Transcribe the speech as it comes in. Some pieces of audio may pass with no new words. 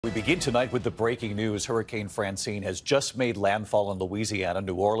We begin tonight with the breaking news. Hurricane Francine has just made landfall in Louisiana.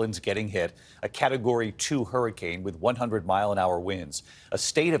 New Orleans getting hit. A Category 2 hurricane with 100-mile-an-hour winds. A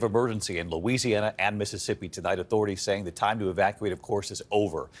state of emergency in Louisiana and Mississippi tonight. Authorities saying the time to evacuate, of course, is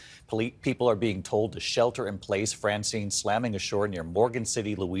over. People are being told to shelter in place. Francine slamming ashore near Morgan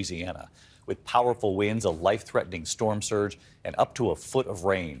City, Louisiana. With powerful winds, a life-threatening storm surge, and up to a foot of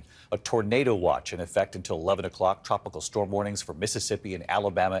rain. A tornado watch in effect until 11 o'clock. Tropical storm warnings for Mississippi and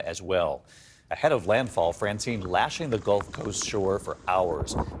Alabama as well. Ahead of landfall, Francine lashing the Gulf Coast shore for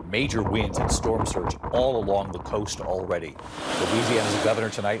hours. Major winds and storm surge all along the coast already. Louisiana's governor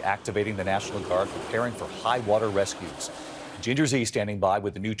tonight activating the National Guard, preparing for high water rescues. Ginger Z standing by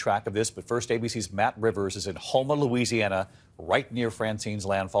with the new track of this, but first ABC's Matt Rivers is in Houma, Louisiana, right near Francine's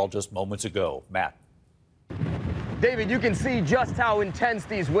landfall just moments ago. Matt. David, you can see just how intense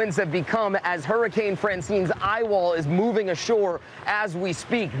these winds have become as Hurricane Francine's eye wall is moving ashore as we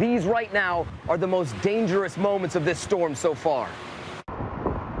speak. These right now are the most dangerous moments of this storm so far.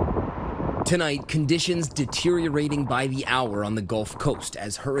 Tonight, conditions deteriorating by the hour on the Gulf Coast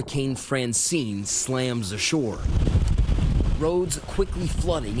as Hurricane Francine slams ashore. Roads quickly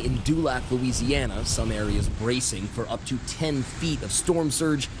flooding in Dulac, Louisiana, some areas bracing for up to 10 feet of storm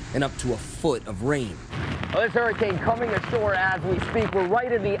surge and up to a foot of rain. Well, this hurricane coming ashore as we speak. We're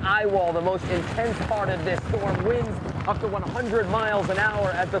right in the eye wall, the most intense part of this storm. Winds up to 100 miles an hour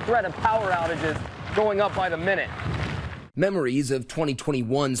as the threat of power outages going up by the minute. Memories of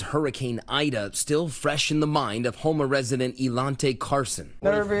 2021's Hurricane Ida still fresh in the mind of Houma resident Elante Carson.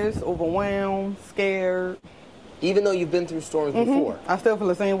 Nervous, overwhelmed, scared. Even though you've been through storms before? I still feel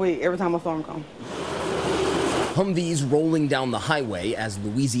the same way every time a storm comes. Humvees rolling down the highway as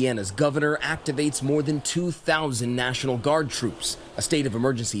Louisiana's governor activates more than 2,000 National Guard troops. A state of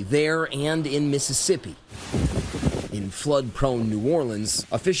emergency there and in Mississippi. In flood-prone New Orleans,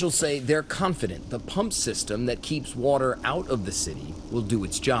 officials say they're confident the pump system that keeps water out of the city will do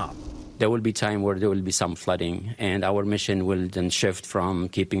its job. There will be time where there will be some flooding, and our mission will then shift from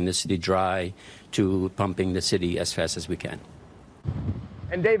keeping the city dry to pumping the city as fast as we can.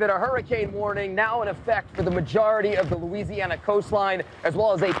 And David, a hurricane warning now in effect for the majority of the Louisiana coastline, as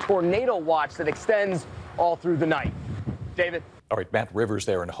well as a tornado watch that extends all through the night. David? All right, Matt Rivers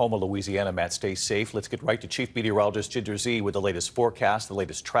there in Houma, Louisiana. Matt, stay safe. Let's get right to Chief Meteorologist Ginger Z with the latest forecast, the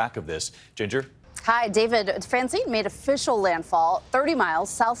latest track of this. Ginger? Hi, David. Francine made official landfall 30 miles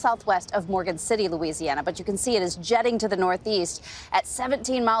south-southwest of Morgan City, Louisiana, but you can see it is jetting to the northeast at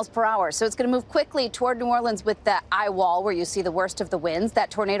 17 miles per hour. So it's going to move quickly toward New Orleans with that eye wall where you see the worst of the winds, that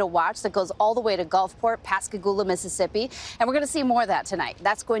tornado watch that goes all the way to Gulfport, Pascagoula, Mississippi. And we're going to see more of that tonight.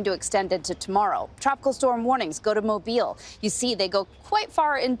 That's going to extend into tomorrow. Tropical storm warnings go to Mobile. You see they go quite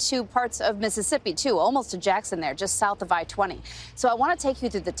far into parts of Mississippi, too, almost to Jackson there, just south of I-20. So I want to take you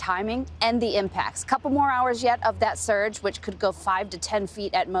through the timing and the impact. Couple more hours yet of that surge, which could go 5 to 10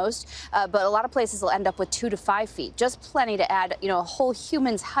 feet at most. But a lot of places will end up with 2 to 5 feet. Just plenty to add, a whole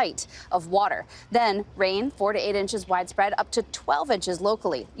human's height of water. Then rain, 4 to 8 inches widespread, up to 12 inches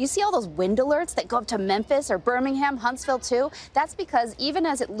locally. You see all those wind alerts that go up to Memphis or Birmingham, Huntsville, too? That's because even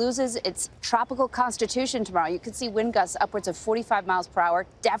as it loses its tropical constitution tomorrow, you could see wind gusts upwards of 45 miles per hour.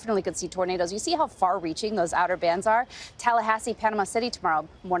 Definitely could see tornadoes. You see how far-reaching those outer bands are? Tallahassee, Panama City tomorrow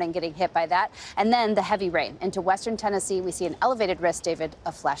morning getting hit by that. And then the heavy rain into western Tennessee. We see an elevated risk, David,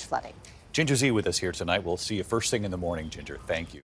 of flash flooding. Ginger Z with us here tonight. We'll see you first thing in the morning, Ginger. Thank you.